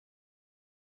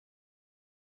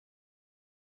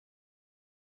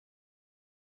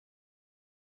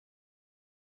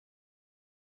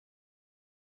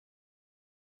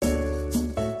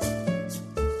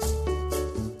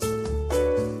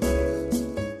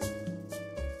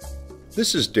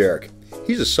This is Derek.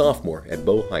 He's a sophomore at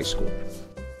Bow High School.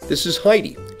 This is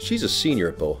Heidi. She's a senior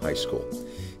at Bow High School.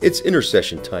 It's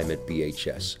intersession time at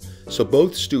BHS, so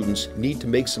both students need to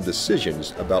make some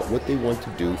decisions about what they want to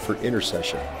do for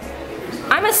intersession.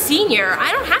 I'm a senior.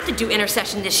 I don't have to do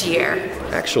intersession this year.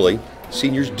 Actually,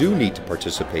 seniors do need to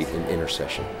participate in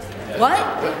intersession.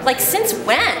 What? Like since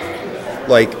when?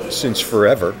 Like since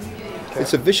forever.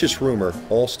 It's a vicious rumor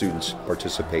all students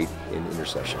participate in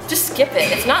intersession. Just skip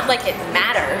it. It's not like it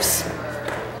matters.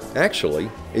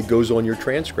 Actually, it goes on your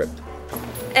transcript.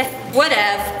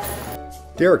 Whatever.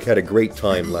 Derek had a great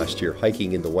time last year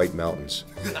hiking in the White Mountains.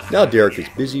 Now Derek is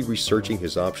busy researching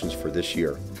his options for this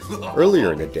year.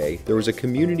 Earlier in the day, there was a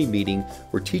community meeting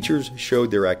where teachers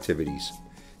showed their activities.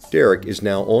 Derek is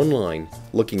now online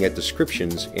looking at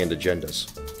descriptions and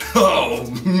agendas. Oh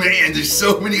man, there's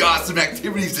so many awesome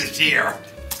activities this year.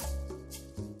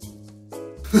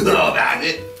 Oh,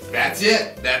 that's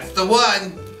it. That's the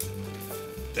one.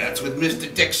 That's with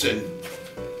Mr. Dixon.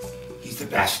 He's the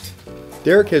best.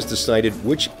 Derek has decided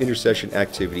which intersession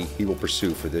activity he will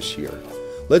pursue for this year.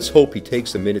 Let's hope he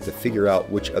takes a minute to figure out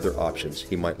which other options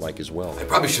he might like as well. I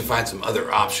probably should find some other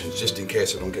options just in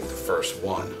case I don't get the first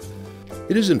one.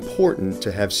 It is important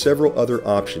to have several other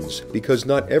options because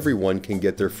not everyone can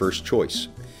get their first choice.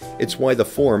 It's why the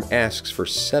form asks for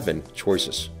 7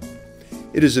 choices.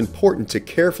 It is important to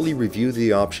carefully review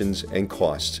the options and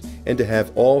costs and to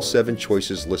have all 7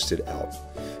 choices listed out.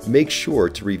 Make sure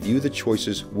to review the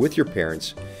choices with your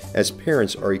parents, as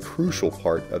parents are a crucial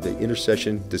part of the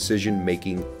intersession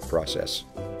decision-making process.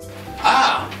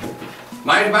 Ah,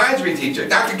 my advisory teacher,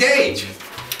 Dr. Gage.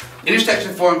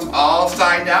 Intersection forms all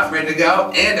signed out, ready to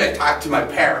go, and I talked to my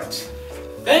parents.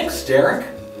 Thanks, Derek.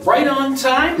 Right on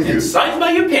time and signed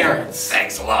by your parents.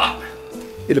 Thanks a lot.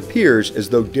 It appears as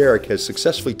though Derek has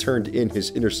successfully turned in his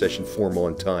intersession form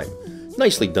on time.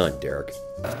 Nicely done, Derek.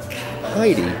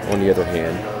 Heidi, on the other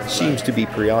hand, seems to be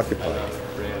preoccupied.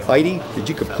 Heidi, did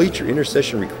you complete your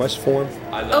intersession request form?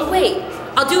 Oh wait,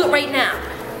 I'll do it right now.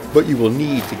 But you will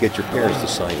need to get your parents to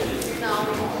sign it.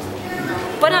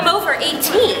 But I'm over 18.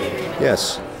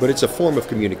 Yes, but it's a form of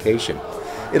communication.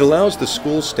 It allows the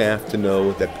school staff to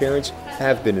know that parents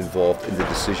have been involved in the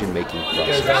decision-making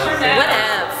process.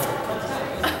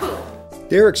 Whatever.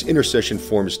 Derek's intersession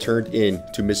form is turned in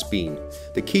to Miss Bean,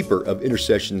 the keeper of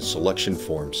intersession selection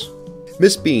forms.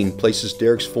 Miss Bean places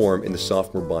Derek's form in the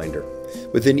sophomore binder.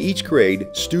 Within each grade,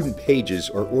 student pages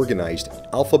are organized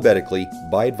alphabetically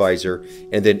by advisor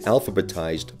and then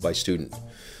alphabetized by student.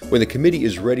 When the committee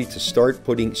is ready to start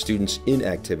putting students in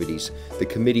activities, the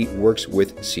committee works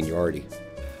with seniority.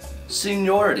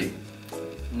 Seniority.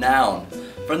 Noun.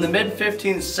 From the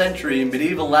mid-15th century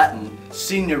medieval Latin,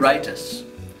 senioritis.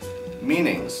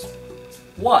 Meanings.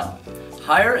 1.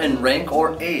 Higher in rank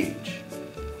or age.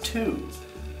 2.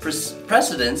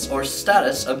 Precedence or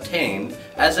status obtained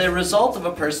as a result of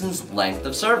a person's length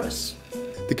of service.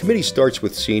 The committee starts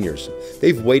with seniors.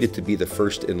 They've waited to be the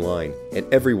first in line,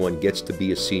 and everyone gets to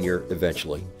be a senior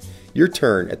eventually. Your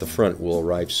turn at the front will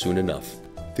arrive soon enough.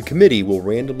 The committee will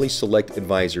randomly select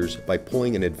advisors by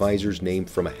pulling an advisor's name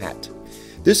from a hat.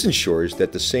 This ensures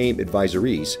that the same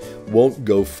advisories won't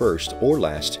go first or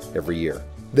last every year.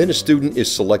 Then a student is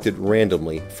selected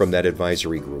randomly from that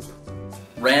advisory group.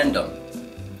 Random.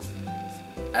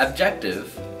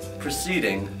 Adjective,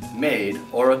 preceding, made,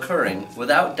 or occurring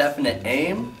without definite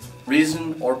aim,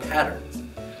 reason, or pattern.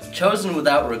 Chosen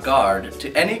without regard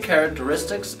to any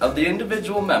characteristics of the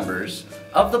individual members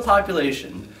of the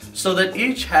population so that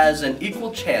each has an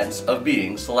equal chance of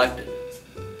being selected.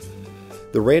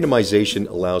 The randomization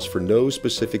allows for no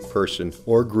specific person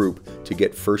or group to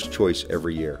get first choice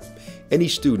every year. Any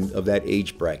student of that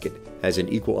age bracket has an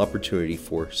equal opportunity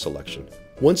for selection.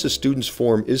 Once a student's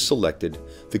form is selected,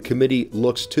 the committee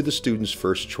looks to the student's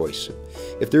first choice.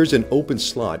 If there is an open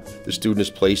slot, the student is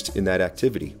placed in that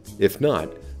activity. If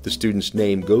not, the student's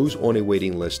name goes on a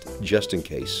waiting list just in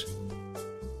case.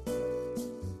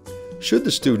 Should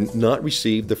the student not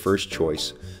receive the first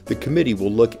choice, the committee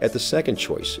will look at the second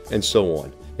choice, and so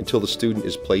on, until the student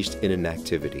is placed in an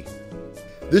activity.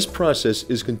 This process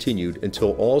is continued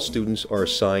until all students are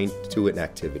assigned to an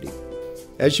activity.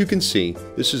 As you can see,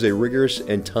 this is a rigorous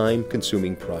and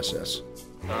time-consuming process.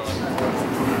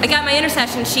 I got my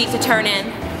intersession sheet to turn in.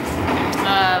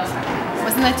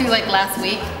 Wasn't that due like last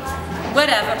week?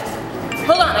 Whatever.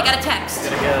 Hold on, I got a text.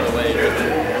 Get out of the way.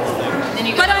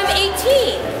 But I'm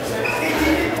 18.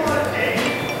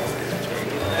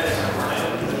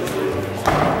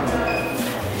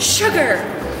 Sugar.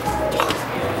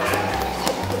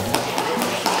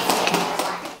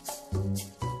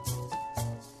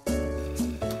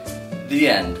 The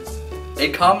end. a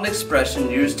common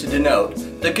expression used to denote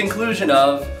the conclusion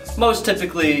of, most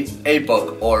typically, a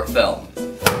book or film.